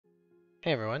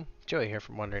Hey everyone, Joey here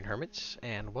from Wandering Hermits,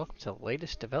 and welcome to the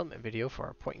latest development video for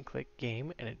our point-and-click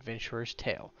game, An Adventurer's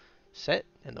Tale, set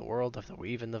in the world of the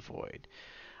Weave and the Void.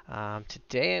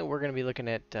 Today we're going to be looking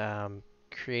at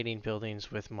creating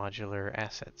buildings with modular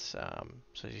assets.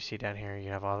 So as you see down here, you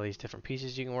have all these different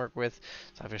pieces you can work with.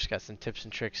 So I've just got some tips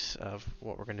and tricks of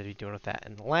what we're going to be doing with that.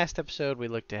 In the last episode, we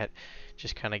looked at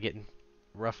just kind of getting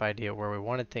a rough idea where we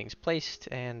wanted things placed,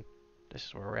 and this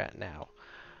is where we're at now.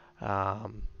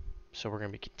 Um, so we're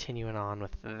going to be continuing on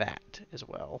with that as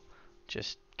well,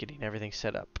 just getting everything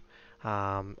set up.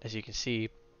 As you can see,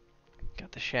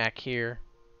 got the shack here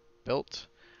built.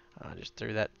 Just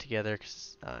threw that together,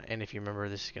 and if you remember,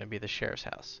 this is going to be the sheriff's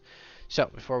house.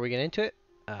 So before we get into it,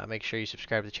 make sure you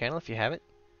subscribe to the channel if you haven't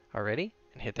already,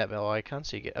 and hit that bell icon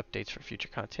so you get updates for future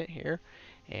content here.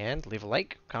 And leave a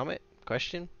like, comment,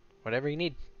 question, whatever you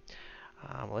need.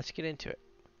 Let's get into it.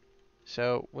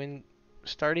 So when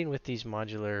starting with these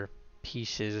modular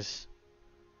pieces,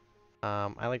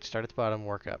 I like to start at the bottom,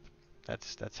 work up.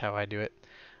 That's how I do it.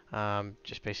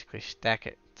 Just basically stack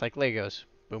it. It's like Legos.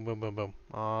 Boom, boom, boom, boom,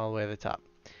 all the way to the top.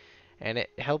 And it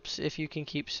helps if you can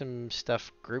keep some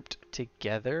stuff grouped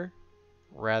together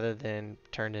rather than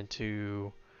turned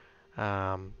into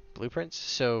blueprints.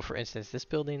 So, for instance, this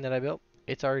building that I built,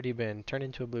 it's already been turned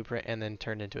into a blueprint and then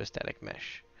turned into a static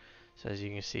mesh. So as you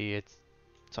can see, it's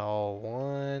all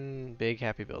one big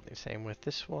happy building. Same with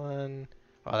this one.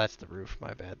 Oh, that's the roof.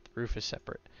 My bad. The roof is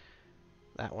separate.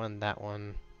 That one,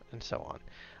 and so on.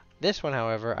 This one,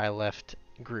 however, I left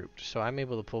grouped. So I'm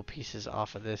able to pull pieces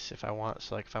off of this if I want.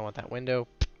 So like if I want that window,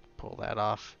 pull that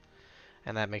off.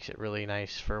 And that makes it really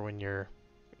nice for when you're,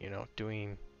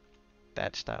 doing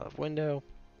that style of window.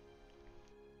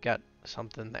 Got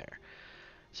something there.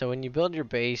 So when you build your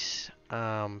base,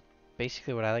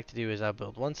 basically what I like to do is I'll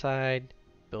build one side,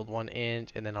 build one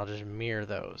end, and then I'll just mirror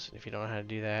those. If you don't know how to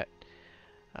do that,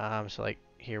 so like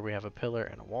here we have a pillar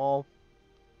and a wall.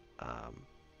 Um,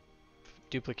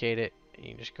 Duplicate it.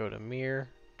 You can just go to mirror,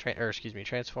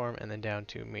 transform, and then down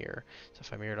to mirror. So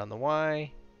if I mirror it on the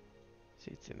Y,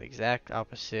 see it's in the exact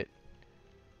opposite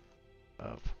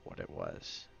of what it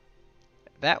was.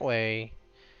 That way,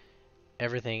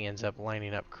 everything ends up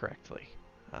lining up correctly.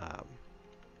 Um,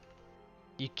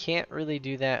 you can't really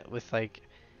do that with like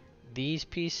these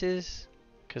pieces,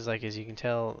 because like as you can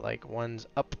tell, like one's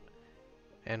up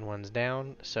and one's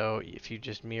down. So if you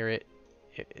just mirror it,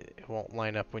 it won't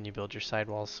line up when you build your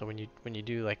sidewalls. So when you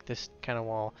do like this kind of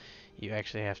wall, you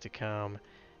actually have to come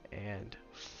and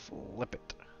flip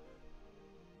it.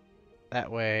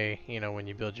 That way, when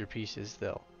you build your pieces,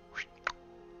 they'll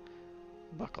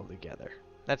buckle together.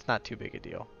 That's not too big a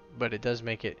deal, but it does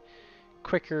make it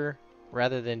quicker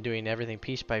rather than doing everything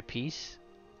piece by piece.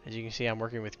 As you can see, I'm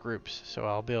working with groups. So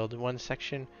I'll build one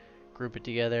section, group it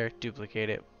together, duplicate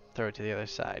it, throw it to the other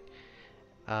side.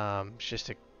 It's just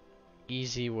a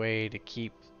easy way to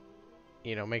keep,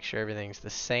 make sure everything's the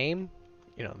same.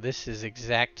 This is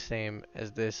exact same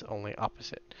as this, only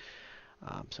opposite.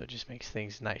 So it just makes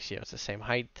things nice. It's the same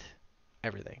height,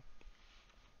 everything.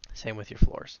 Same with your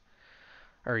floors,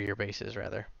 or your bases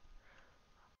rather.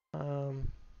 Um,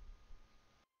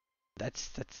 that's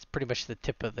pretty much the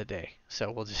tip of the day.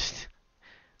 So we'll just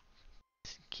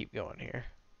keep going here.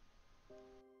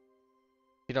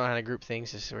 If you don't know how to group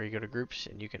things, this is where you go to groups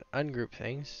and you can ungroup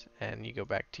things and you go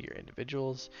back to your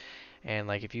individuals. And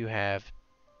like if you have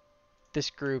this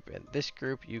group and this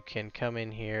group, you can come in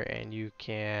here and you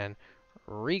can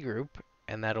regroup,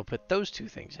 and that'll put those two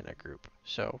things in a group.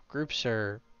 So groups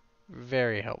are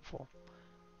very helpful.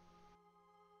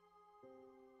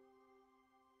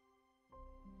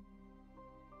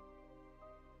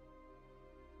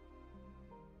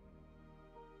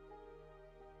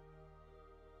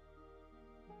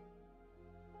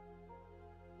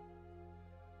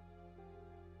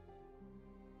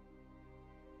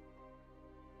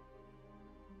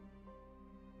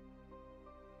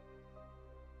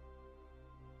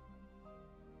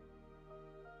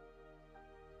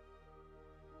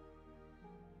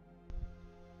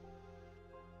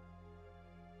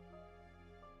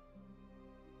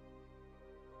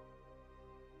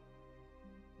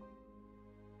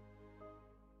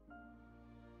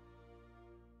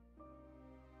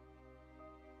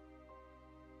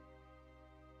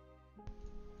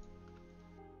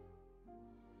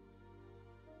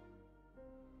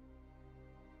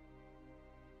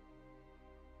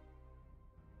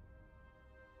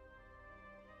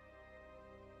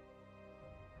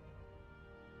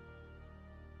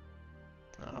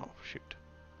 Oh, shoot.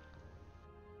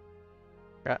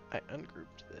 I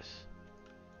ungrouped this.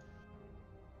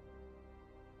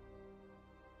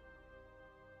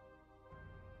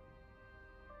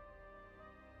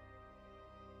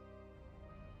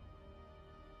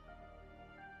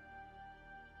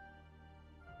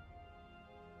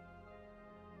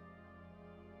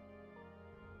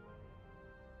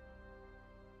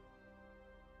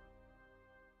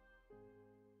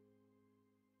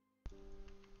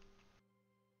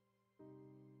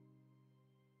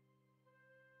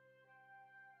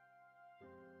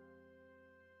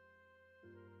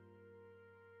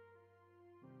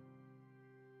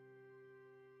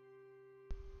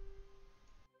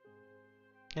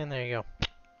 And there you go.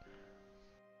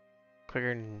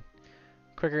 Quicker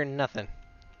than nothing.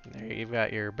 There you've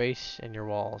got your base and your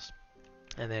walls.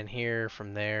 And then here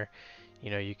from there,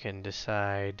 you can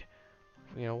decide,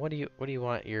 what do you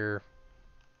want your,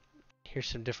 here's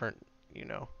some different, you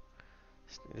know,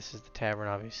 this is the tavern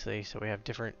obviously, so we have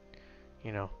different,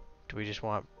 do we just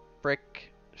want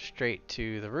brick straight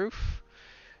to the roof?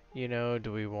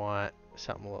 Do we want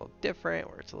something a little different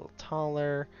where it's a little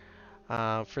taller?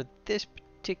 For this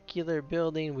particular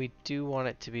building, we do want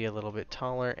it to be a little bit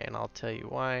taller, and I'll tell you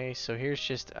why. So here's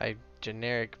just a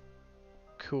generic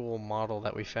cool model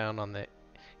that we found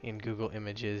in Google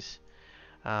Images.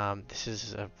 This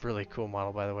is a really cool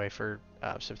model, by the way, for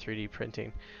some 3D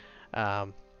printing.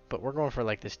 But we're going for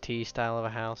like this T style of a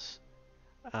house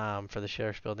for the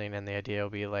sheriff's building, and the idea will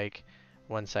be like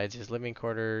one side's his living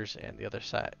quarters, and the other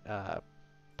side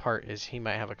part is he's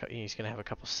gonna have a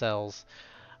couple cells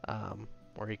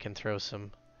where he can throw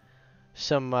some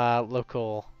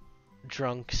local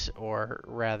drunks, or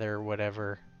rather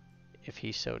whatever, if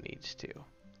he so needs to.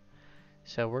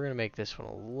 So we're gonna make this one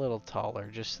a little taller,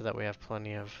 just so that we have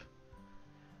plenty of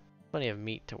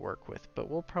meat to work with. But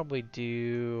we'll probably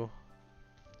do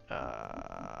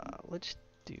let's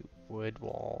do wood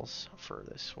walls for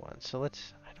this one. So I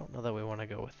don't know that we want to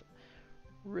go with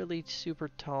really super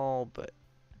tall, but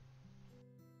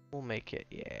we'll make it,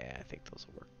 yeah, I think those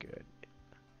will work good.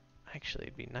 Actually,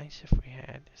 it'd be nice if we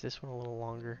had, is this one a little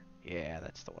longer? Yeah,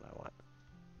 that's the one I want.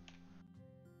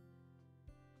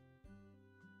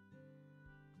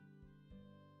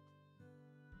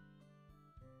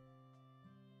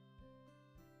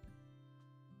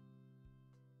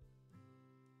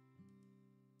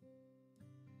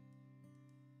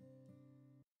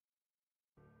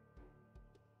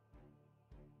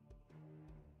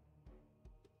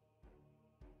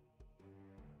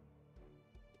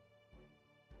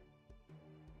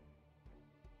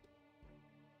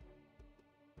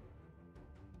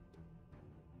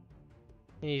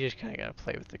 And you just kind of got to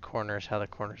play with the corners, how the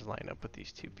corners line up with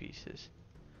these two pieces.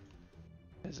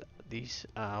 Because these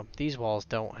walls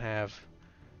don't have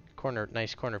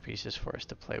nice corner pieces for us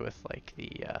to play with, like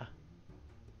the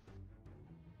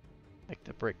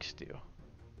bricks do.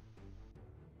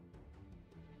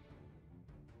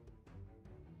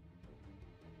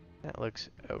 That looks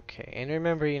okay. And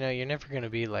remember, you're never going to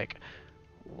be like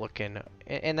looking,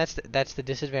 and that's the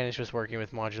disadvantage with working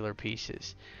with modular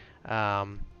pieces.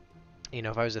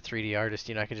 If I was a 3D artist,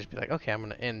 I could just be like, okay, I'm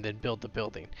gonna and then build the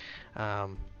building.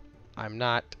 I'm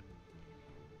not.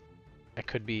 I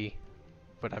could be,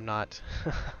 but I'm not.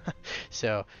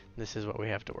 So this is what we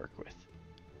have to work with.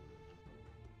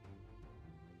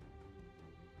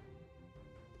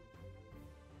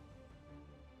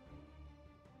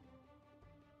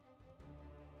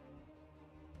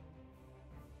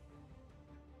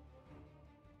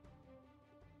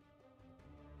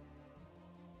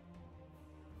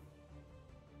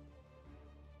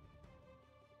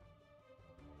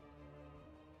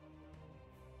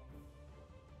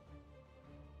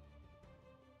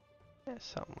 Yeah,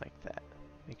 something like that.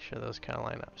 Make sure those kind of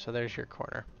line up. So there's your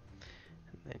corner.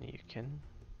 And then you can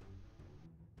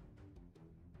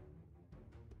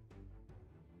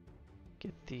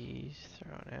get these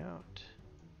thrown out.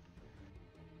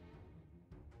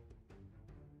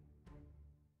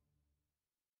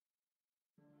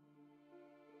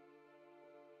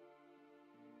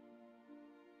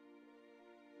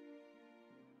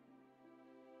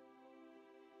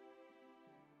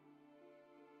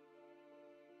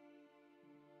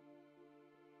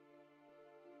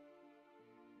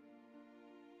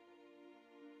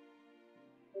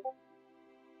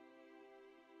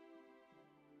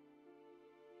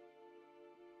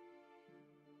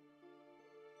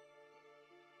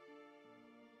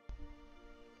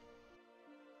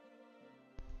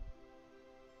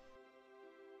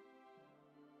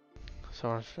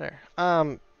 So it's there.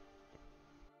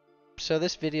 So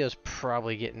this video is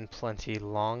probably getting plenty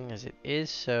long as it is,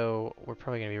 so we're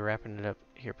probably going to be wrapping it up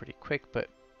here pretty quick. But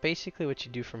basically what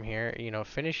you do from here,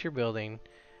 finish your building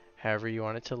however you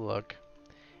want it to look,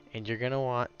 and you're going to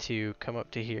want to come up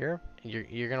to here, and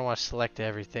you're going to want to select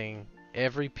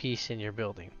every piece in your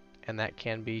building. And that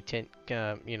can be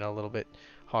a little bit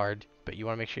hard, but you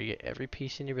want to make sure you get every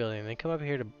piece in your building. And then come up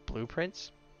here to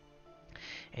blueprints,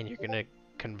 and you're going to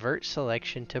convert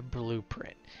selection to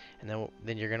blueprint, and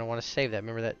then you're going to want to save that.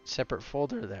 Remember that separate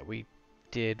folder that we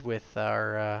did with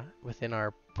our within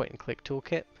our point and click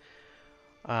toolkit?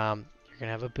 You're going to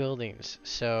have a buildings.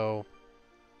 So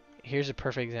here's a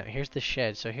perfect example. Here's the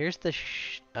shed. So here's the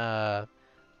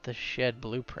shed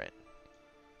blueprint.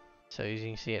 So as you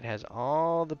can see, it has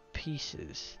all the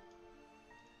pieces.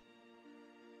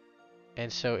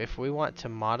 And so if we want to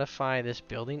modify this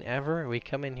building ever, we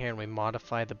come in here and we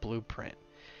modify the blueprint.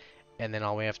 And then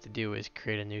all we have to do is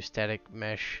create a new static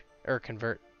mesh, or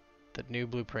convert the new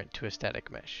blueprint to a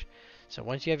static mesh. So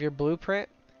once you have your blueprint,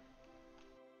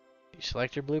 you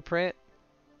select your blueprint,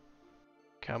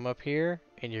 come up here,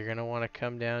 and you're going to want to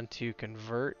come down to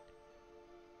convert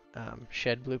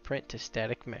shed blueprint to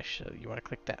static mesh. So you want to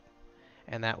click that.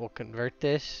 And that will convert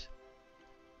this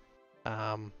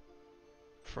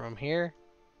from here,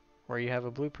 where you have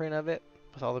a blueprint of it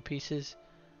with all the pieces,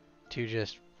 to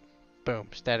just boom,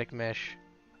 static mesh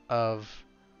of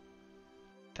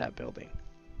that building.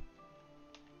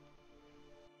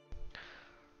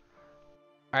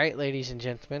 Alright, ladies and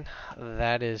gentlemen,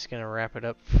 that is going to wrap it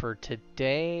up for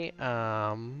today.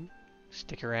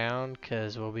 Stick around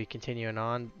because we'll be continuing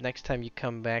on. Next time you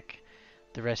come back,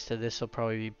 the rest of this will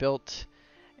probably be built,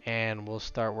 and we'll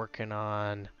start working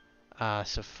on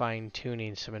some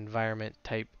fine-tuning, some environment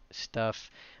type stuff.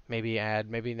 Maybe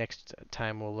next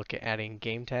time we'll look at adding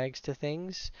game tags to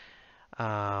things.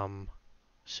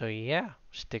 So yeah,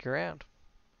 stick around.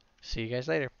 See you guys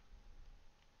later.